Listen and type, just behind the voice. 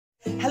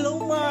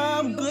Hello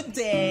ma'am! Good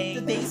day!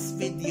 Today's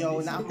video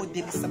na ako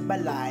diri sa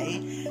balay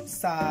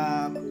sa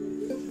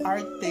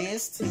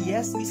artist.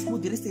 Yes,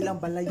 mismo diri silang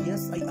balay.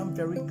 Yes, I am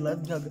very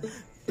glad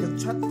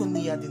nag-chat ko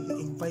niya din,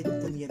 invite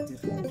ko niya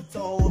diri.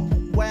 So,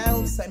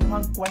 well, sa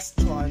imong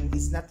question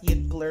is not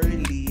yet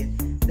clearly.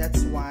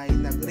 That's why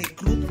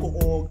nag-recruit ko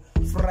og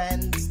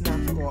friends na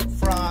ko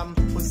from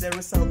Jose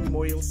Rizal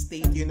Memorial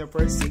State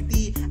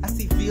University, a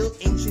civil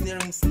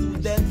engineering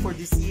student for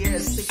this year,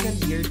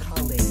 second year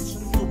college.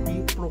 To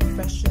be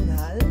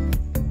professional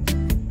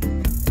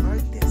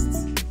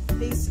artists.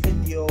 Today's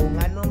video,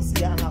 nganong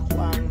siya ang ako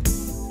ang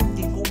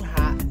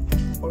gikuha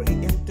or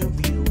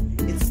i-interview,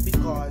 it's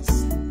because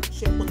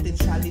siya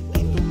potentiality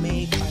to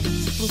make and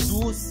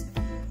produce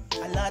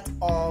a lot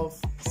of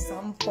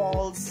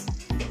samples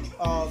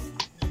of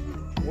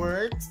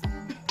words,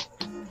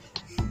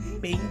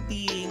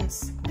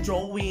 paintings,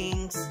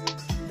 drawings.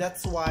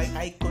 That's why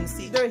I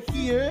consider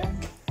here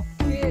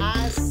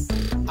as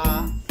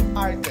a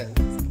artist.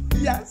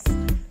 Yes.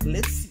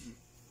 Let's see.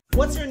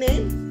 What's your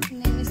name?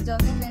 My name is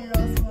Josephine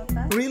Rose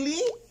Mota. Really?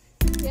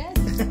 Yes.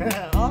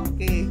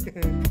 Okay.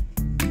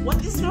 What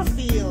is your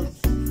field?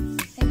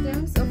 In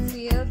terms of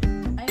field,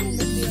 I'm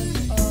in the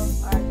field of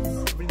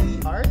arts.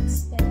 Really,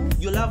 arts? Yes.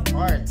 You love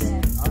arts?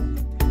 Yes.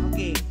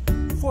 Okay.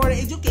 For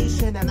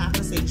education and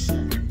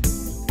acquisition.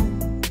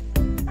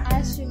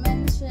 As you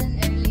mentioned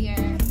earlier,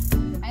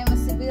 I'm a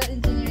civil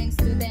engineering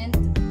student,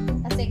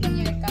 a second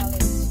year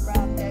college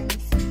from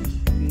RMC.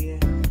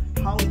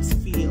 Yeah. How it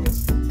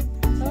feels?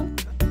 So,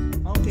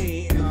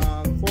 Okay.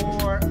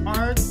 For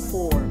art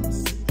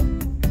forms.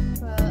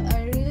 well,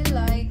 I really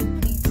like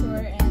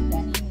nature and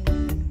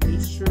anime.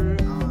 Nature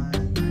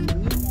and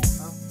anime.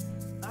 Yes.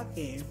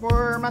 Okay.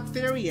 For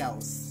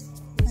materials.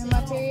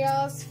 My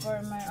materials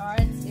for my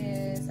arts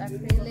is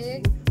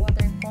acrylic,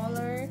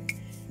 watercolor,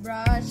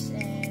 brush,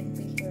 and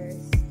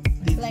papers.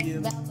 Like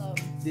vellum.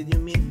 Did you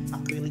mean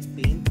acrylic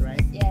paint,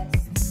 right? Yes.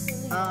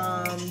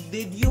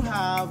 Did you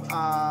have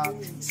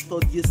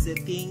studio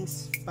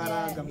settings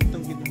para Yeah.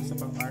 gamiton dito sa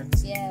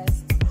pang-arts? Yes.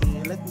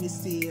 Okay, let me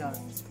see.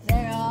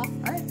 There are.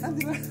 Ay,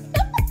 di ba?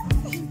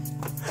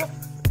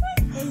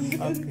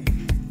 Okay.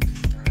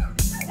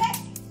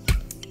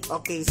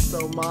 Okay,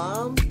 so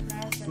ma'am,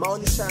 mao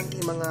ni siyang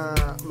mga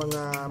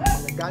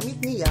gamit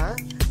niya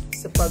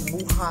sa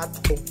pagbuhat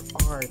of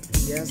art.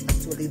 Yes,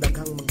 actually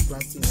daghang mga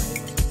klase na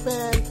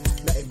pen,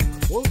 na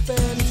ball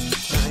pen,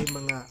 na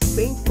mga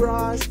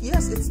paintbrush.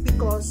 Yes, it's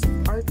because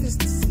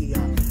artist siya.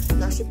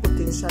 Na siya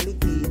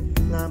potentiality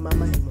na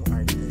mamahimong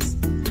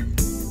artist.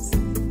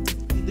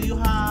 Do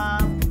you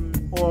have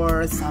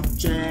or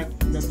subject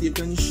that you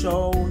can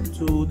show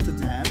to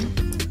them?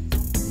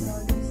 So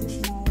this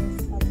is my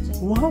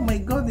subject. Wow, my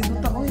God, ito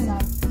taon.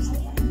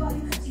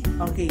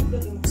 Okay,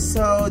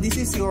 so this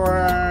is your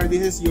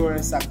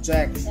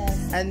subject, Yes.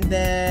 and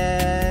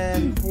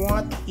then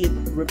what it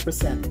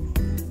represent?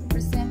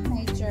 Present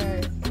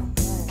nature.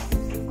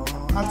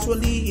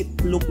 Actually, it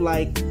look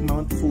like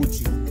Mount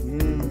Fuji.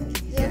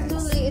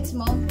 Actually, it's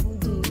Mount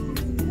Fuji.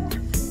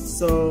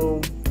 So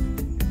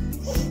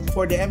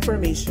for the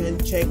information,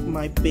 check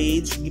my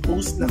page.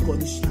 I-post na ko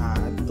ni siya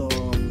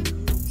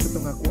sa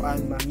itong hakuan,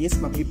 ma'am. Yes,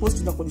 ma'am.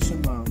 I-post na ko ni siya,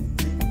 ma'am.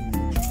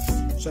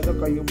 Siya na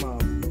kayo, ma'am.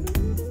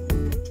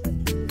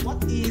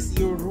 What is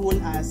your role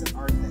as an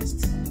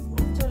artist?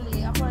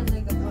 Actually, ako rin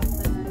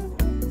nag-apunta na.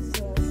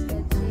 So,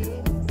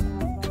 sketching,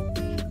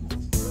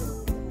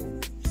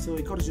 So,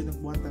 ikaw rin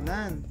nagbuhat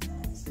tanan.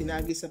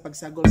 Pinagi sa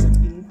pagsagol sa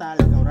pintal,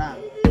 ikaw ra.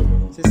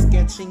 Sa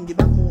sketching, di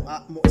ba mo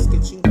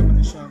sketching ka man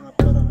na siya nga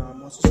para na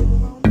mo sa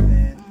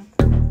mountain.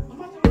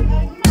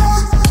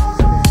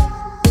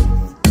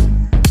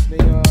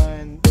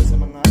 Ngayon, sa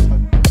mga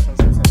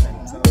pagsasalan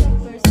sa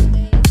first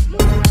day.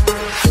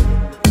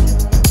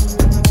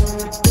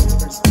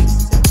 first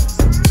phase.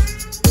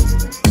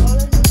 All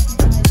of this is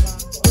my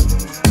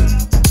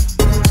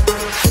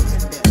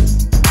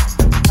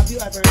Have you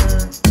ever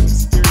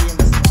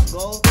experienced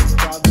struggle,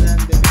 problem,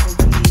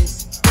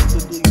 difficulties to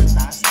do your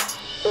tasks?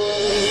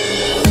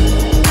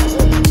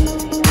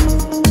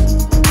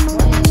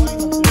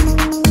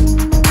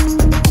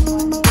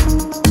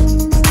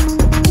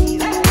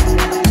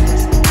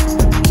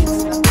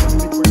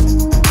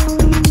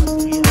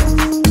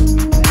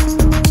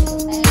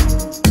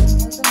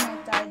 Also my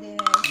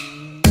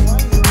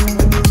tardiness.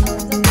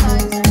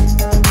 Sometimes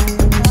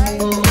I'm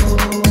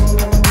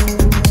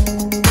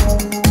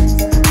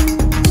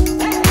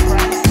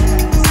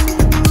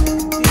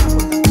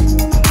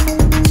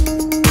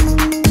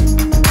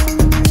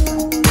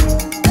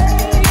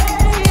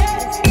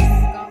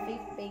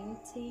coffee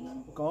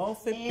painting.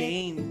 Coffee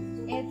paint.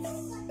 It's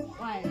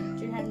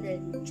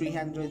 300.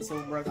 300 so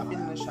work up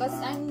na siya. Because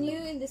I'm new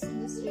in this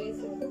industry,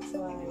 so that's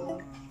why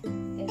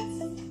it's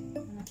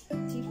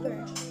cheaper.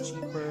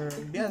 Cheaper.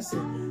 Yes.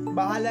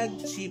 Bahalag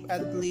cheap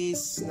at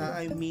least na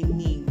ay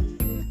meaning.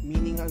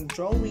 Meaning ang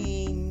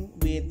drawing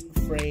with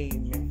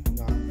frame.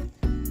 No.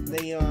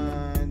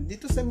 Ngayon,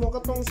 dito sa mo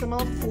katong sa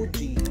Mount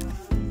Fuji.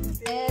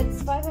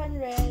 It's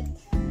 500.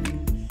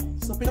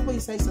 So, pila po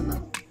yung size na?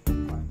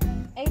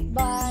 8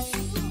 by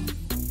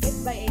 8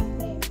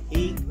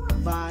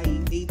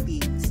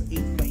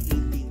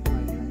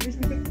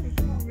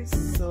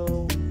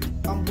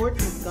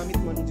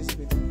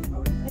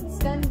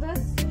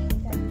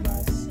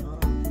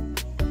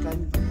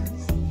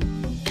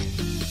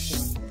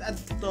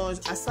 So,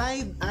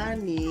 aside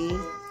ani,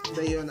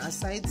 dayon,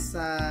 aside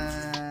sa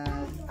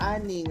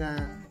ani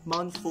nga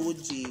Mount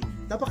Fuji,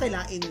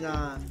 napakailain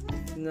nga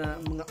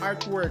mga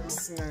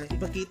artworks nga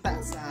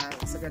ipakita sa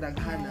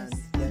kadaghanan.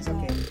 Yes,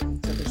 okay.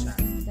 So, ito siya.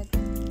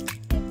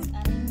 It's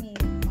anime.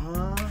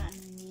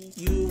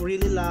 You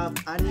really love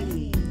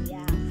anime.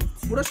 Yeah.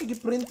 Pura siya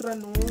giprint ra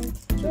no.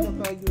 So,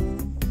 kayo.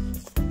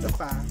 Ito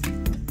pa.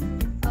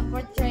 A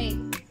portrait.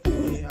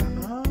 Yeah.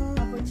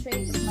 A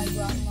portrait of my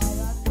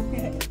grandmother.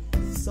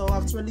 So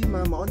actually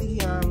mao ni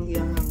iyang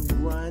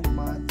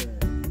grandmother.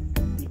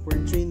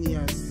 I-portray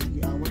niya,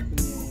 iawat ko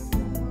niya yung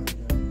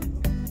grandmother.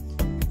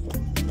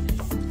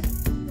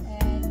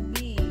 And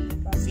B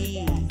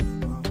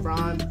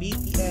from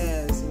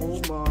BTS. Oh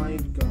my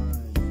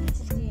god.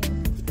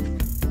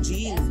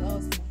 Jin. Yes,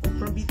 also.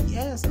 From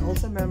BTS,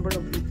 also a member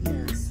of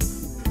BTS.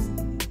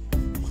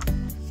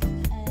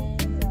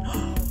 And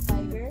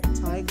Tiger.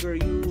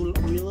 Tiger, you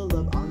really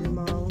love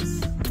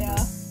animals. Yeah.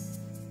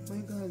 Oh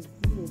my god.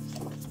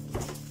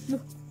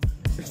 Look.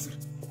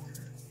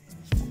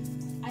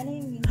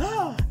 Anime.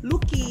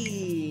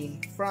 Luffy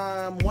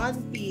from One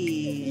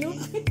Piece.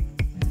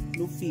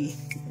 Luffy.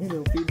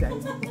 Luffy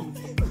died.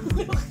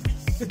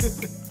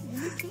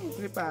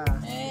 Ano pa?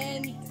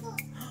 And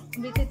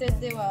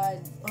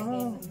BT21.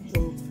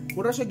 So,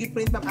 pura siya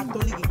giprint ng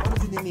actually ano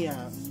din niya.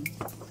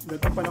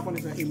 Dato pa na ko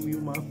sa MU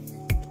ma.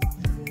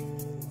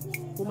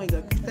 Oh my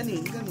god, kani.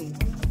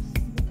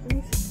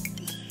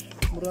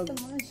 Murag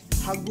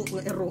hago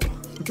nga ero.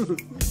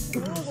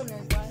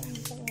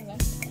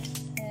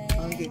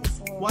 Okay.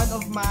 One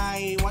of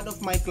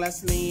my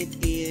classmates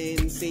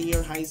in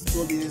senior high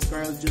school, this is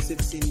Carl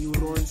Joseph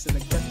Senioron. So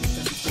nag-practice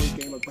siya before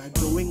kayo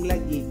magpa-drawing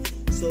lagi.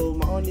 So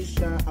maoni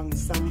siya ang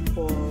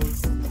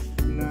samples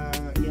na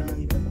iyang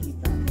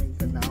ipakita.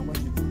 Nagkanawa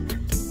siya.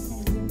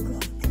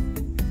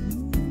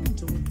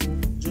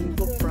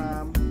 Jungkook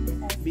from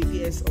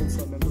BTS,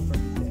 also member from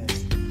BTS.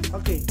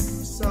 Okay,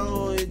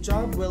 so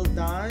job well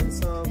done.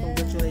 So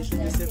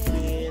congratulations,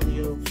 Josephine.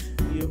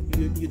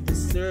 You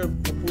deserve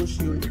to push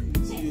you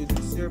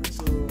deserve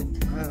to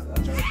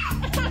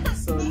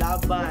so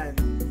laban.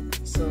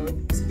 So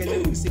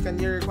second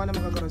year ko na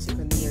makakaroon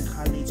second year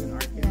college in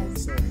architect.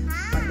 So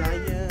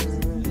padayon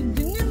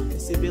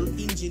civil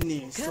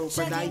engineer. So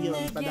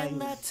padayon.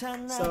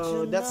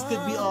 So that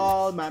could be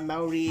all, Ma'am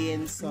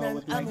Maureen. So I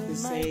would like to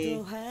say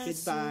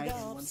goodbye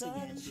and once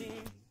again.